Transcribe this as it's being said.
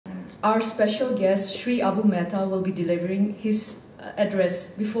Our special guest, Shri Abu Metha, will be delivering his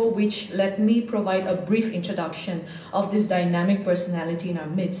address, before which let me provide a brief introduction of this dynamic personality in our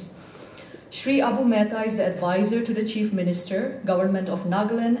midst. Shri Abu Metha is the advisor to the Chief Minister, Government of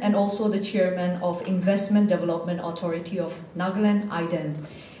Nagaland, and also the Chairman of Investment Development Authority of Nagaland, IDEN.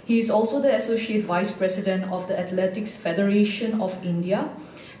 He is also the Associate Vice President of the Athletics Federation of India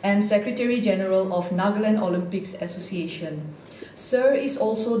and Secretary General of Nagaland Olympics Association. Sir is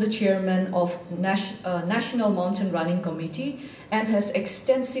also the Chairman of National Mountain Running Committee and has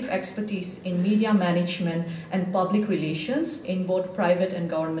extensive expertise in media management and public relations in both private and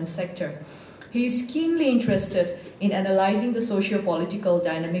government sector. He is keenly interested in analyzing the socio-political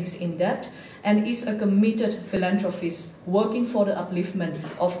dynamics in depth and is a committed philanthropist working for the upliftment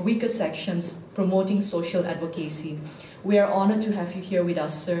of weaker sections, promoting social advocacy. We are honored to have you here with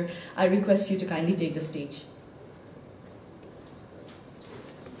us, sir. I request you to kindly take the stage.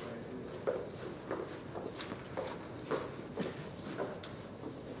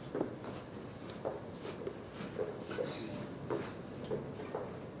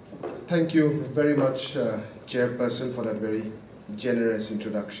 Thank you very much, Chairperson, for that very generous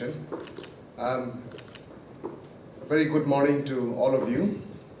introduction. A very good morning to all of you.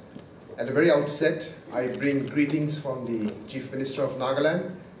 At the very outset, I bring greetings from the Chief Minister of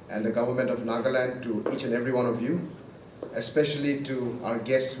Nagaland and the Government of Nagaland to each and every one of you, especially to our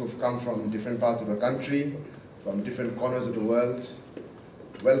guests who have come from different parts of the country, from different corners of the world.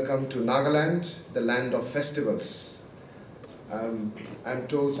 Welcome to Nagaland, the land of festivals. I'm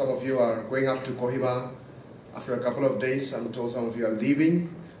told some of you are going up to Kohima after a couple of days. I'm told some of you are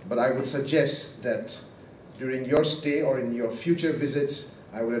leaving, but I would suggest that during your stay or in your future visits,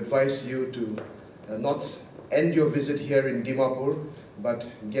 I would advise you to not end your visit here in Dimapur, but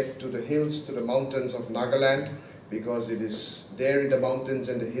get to the hills, to the mountains of Nagaland, because it is there in the mountains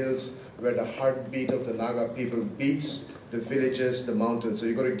and the hills where the heartbeat of the Naga people beats, the villages, the mountains. So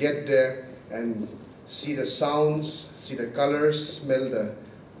you've got to get there and see the sounds, see the colors, smell the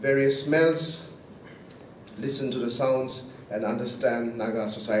various smells, listen to the sounds, and understand Naga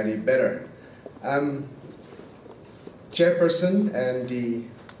society better. I'm Chairperson and the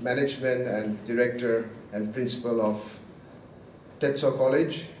Management and Director and Principal of Tetso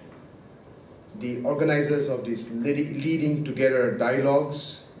College, the organizers of these Leading Together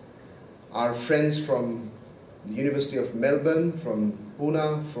dialogues, our friends from the University of Melbourne, from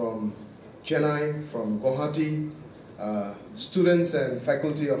Pune, from Chennai, from Guwahati, students and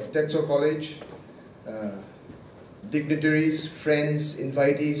faculty of Tetso College, dignitaries, friends,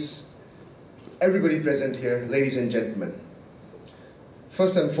 invitees, everybody present here, ladies and gentlemen.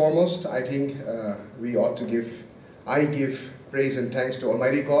 First and foremost, I think I give praise and thanks to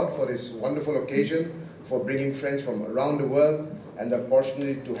Almighty God for this wonderful occasion, for bringing friends from around the world and the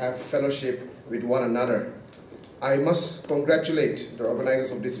opportunity to have fellowship with one another. I must congratulate the organizers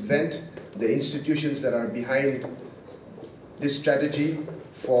of this event, the institutions that are behind this strategy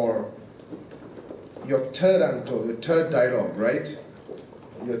for your third dialogue, right?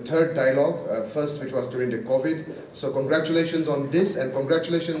 Your third dialogue, first which was during the COVID. So congratulations on this and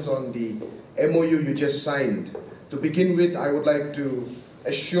congratulations on the MOU you just signed. To begin with, I would like to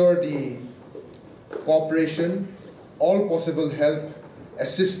assure the cooperation, all possible help,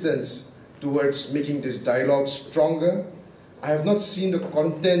 assistance towards making this dialogue stronger. I have not seen the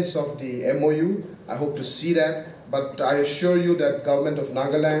contents of the MOU. I hope to see that, but I assure you that Government of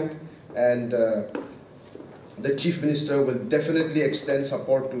Nagaland and the Chief Minister will definitely extend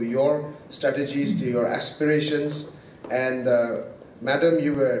support to your strategies, to your aspirations. And Madam,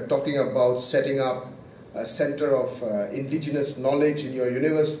 you were talking about setting up a Center of Indigenous Knowledge in your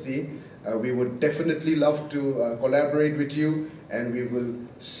university. We would definitely love to collaborate with you, and we will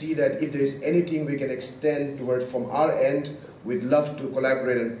see that if there is anything we can extend toward from our end, we'd love to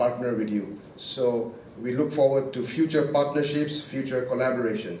collaborate and partner with you. So we look forward to future partnerships, future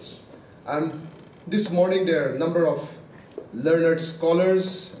collaborations. This morning there are a number of learned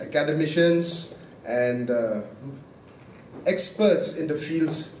scholars, academicians, and experts in the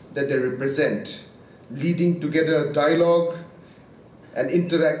fields that they represent, leading together a dialogue, an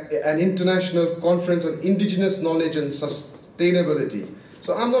international conference on Indigenous Knowledge and Sustainability.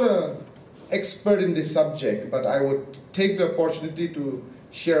 So I'm not an expert in this subject, but I would take the opportunity to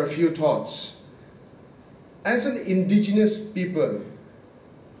share a few thoughts. As an indigenous people,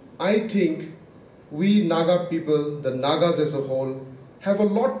 I think we Naga people, the Nagas as a whole, have a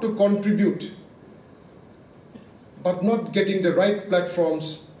lot to contribute, but not getting the right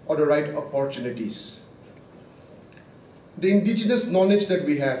platforms or the right opportunities. The indigenous knowledge that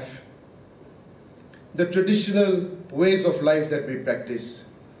we have, the traditional ways of life that we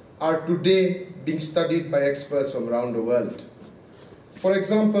practice, are today being studied by experts from around the world. For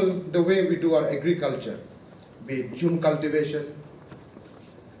example, the way we do our agriculture, be it jhum cultivation,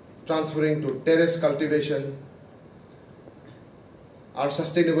 transferring to terrace cultivation, our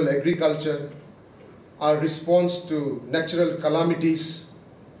sustainable agriculture, our response to natural calamities,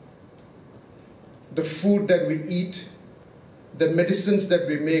 the food that we eat, the medicines that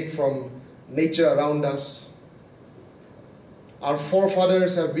we make from nature around us. Our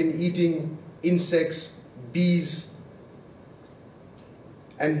forefathers have been eating insects, bees,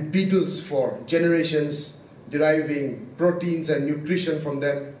 and beetles for generations, deriving proteins and nutrition from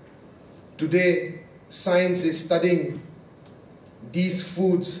them. Today, science is studying these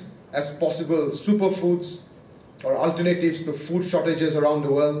foods as possible superfoods or alternatives to food shortages around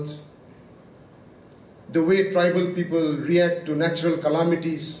the world. The way tribal people react to natural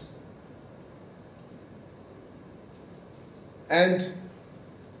calamities, and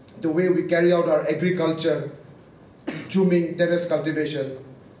the way we carry out our agriculture, jhuming, terrace cultivation.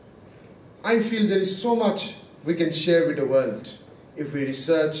 I feel there is so much we can share with the world if we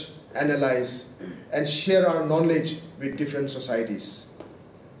research, analyze, and share our knowledge with different societies.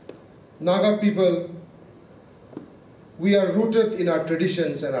 Naga people, we are rooted in our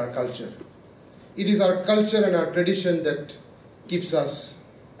traditions and our culture. It is our culture and our tradition that keeps us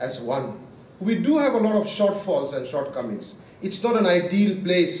as one. We do have a lot of shortfalls and shortcomings. It's not an ideal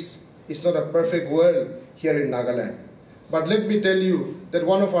place. It's not a perfect world here in Nagaland. But let me tell you that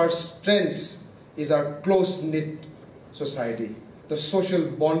one of our strengths is our close-knit society, the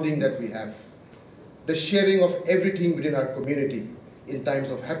social bonding that we have, the sharing of everything within our community in times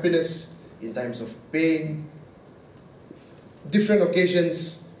of happiness, in times of pain, different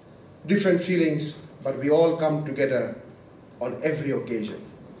occasions, different feelings, but we all come together on every occasion.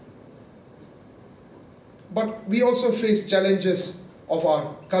 But we also face challenges of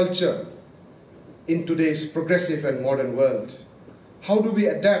our culture in today's progressive and modern world. How do we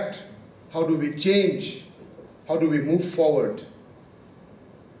adapt? How do we change? How do we move forward?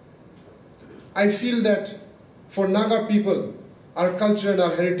 I feel that for Naga people, our culture and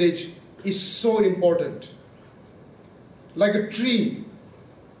our heritage is so important. Like a tree,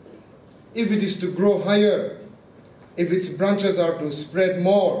 if it is to grow higher, if its branches are to spread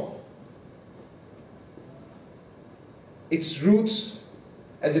more, its roots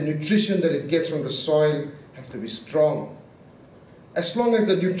and the nutrition that it gets from the soil have to be strong. As long as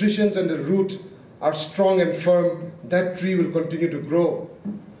the nutrition and the root are strong and firm, that tree will continue to grow.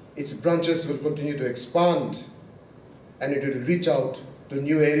 Its branches will continue to expand, and it will reach out to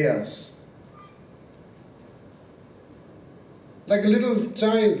new areas. Like a little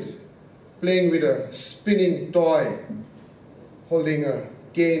child playing with a spinning toy, holding a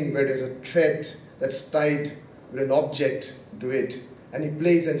cane where there's a thread that's tied with an object to it, and he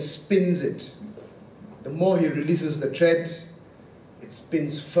plays and spins it. The more he releases the thread, it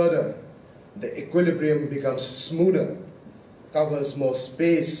spins further. The equilibrium becomes smoother, covers more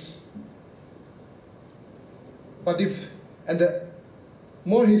space. But the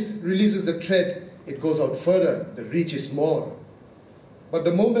more he releases the thread, it goes out further, the reach is more. But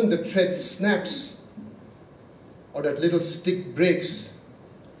the moment the thread snaps, or that little stick breaks,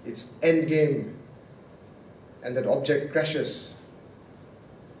 it's end game, and that object crashes.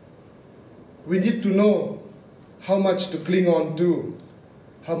 We need to know how much to cling on to,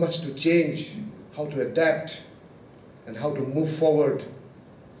 how much to change, how to adapt, and how to move forward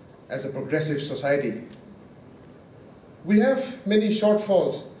as a progressive society. We have many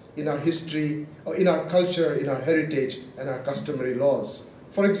shortfalls in our history, or in our culture, in our heritage, and our customary laws.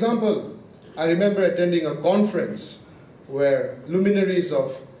 For example, I remember attending a conference where luminaries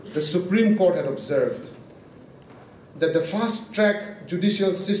of the Supreme Court had observed that the fast-track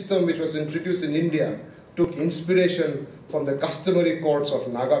judicial system which was introduced in India took inspiration from the customary courts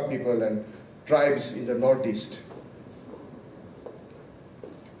of Naga people and tribes in the Northeast.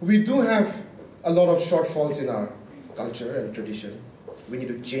 We do have a lot of shortfalls in our culture and tradition. We need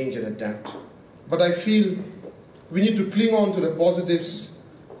to change and adapt. But I feel we need to cling on to the positives,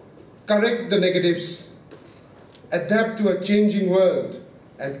 correct the negatives, adapt to a changing world,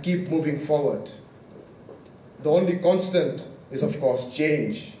 and keep moving forward. The only constant is, of course,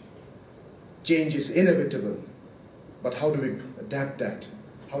 change. Change is inevitable. But how do we adapt that?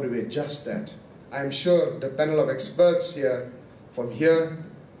 How do we adjust that? I'm sure the panel of experts here, from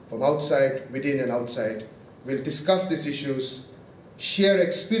outside, within and outside, will discuss these issues, share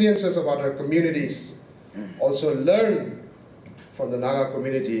experiences of other communities, also learn from the Naga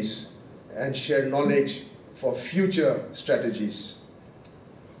communities, and share knowledge for future strategies.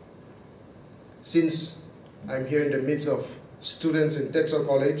 Since I'm here in the midst of students in Tetso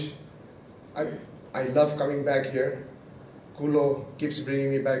College. I love coming back here. Kulo keeps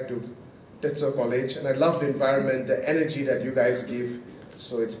bringing me back to Tetso College, and I love the environment, the energy that you guys give.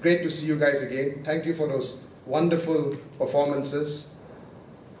 So it's great to see you guys again. Thank you for those wonderful performances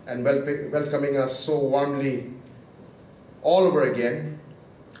and welcoming us so warmly all over again.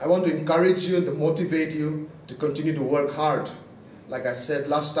 I want to encourage you and to motivate you to continue to work hard. Like I said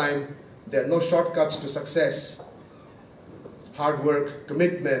last time, there are no shortcuts to success. Hard work,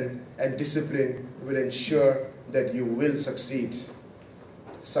 commitment, and discipline will ensure that you will succeed.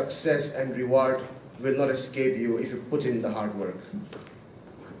 Success and reward will not escape you if you put in the hard work.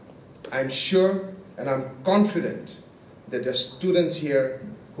 I'm sure and I'm confident that there are students here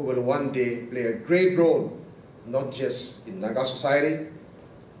who will one day play a great role, not just in Naga society,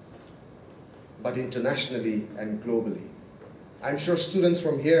 but internationally and globally. I'm sure students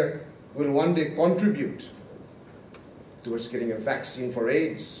from here will one day contribute towards getting a vaccine for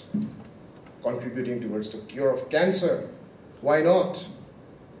AIDS, contributing towards the cure of cancer. Why not?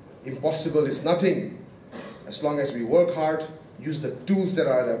 Impossible is nothing. As long as we work hard, use the tools that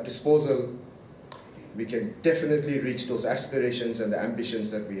are at our disposal, we can definitely reach those aspirations and the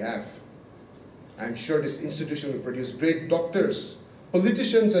ambitions that we have. I'm sure this institution will produce great doctors,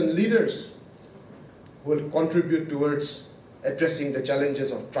 politicians and leaders who will contribute towards addressing the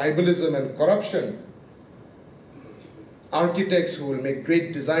challenges of tribalism and corruption. Architects who will make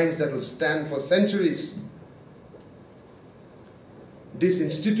great designs that will stand for centuries. This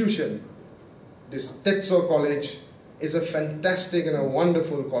institution, this Tetso College, is a fantastic and a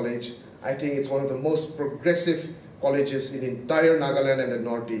wonderful college. I think it's one of the most progressive colleges in entire Nagaland and the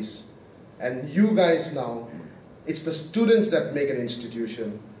Northeast. And you guys now, it's the students that make an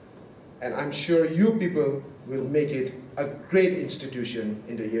institution. And I'm sure you people will make it a great institution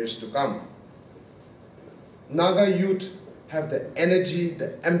in the years to come. Naga youth have the energy,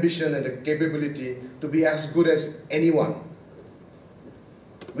 the ambition, and the capability to be as good as anyone.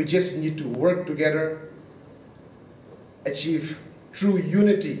 We just need to work together, achieve true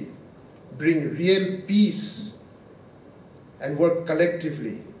unity, bring real peace, and work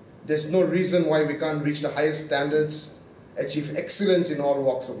collectively. There's no reason why we can't reach the highest standards, achieve excellence in all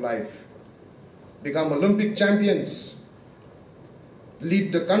walks of life, become Olympic champions,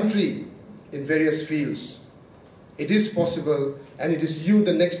 lead the country in various fields. It is possible, and it is you,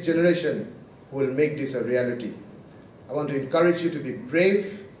 the next generation, who will make this a reality. I want to encourage you to be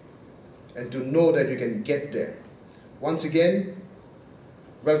brave and to know that you can get there. Once again,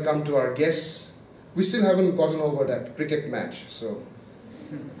 welcome to our guests. We still haven't gotten over that cricket match, so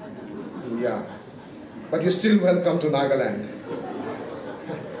yeah. But you're still welcome to Nagaland.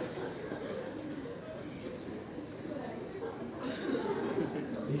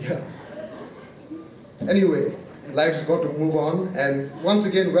 Yeah. Anyway, life's got to move on, and once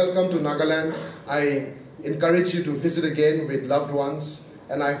again, welcome to Nagaland. I encourage you to visit again with loved ones,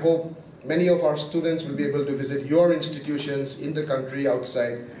 and I hope many of our students will be able to visit your institutions in the country,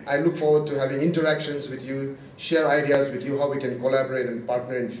 outside. I look forward to having interactions with you, share ideas with you, how we can collaborate and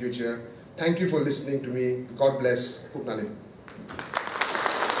partner in future. Thank you for listening to me. God bless. Kupnalip.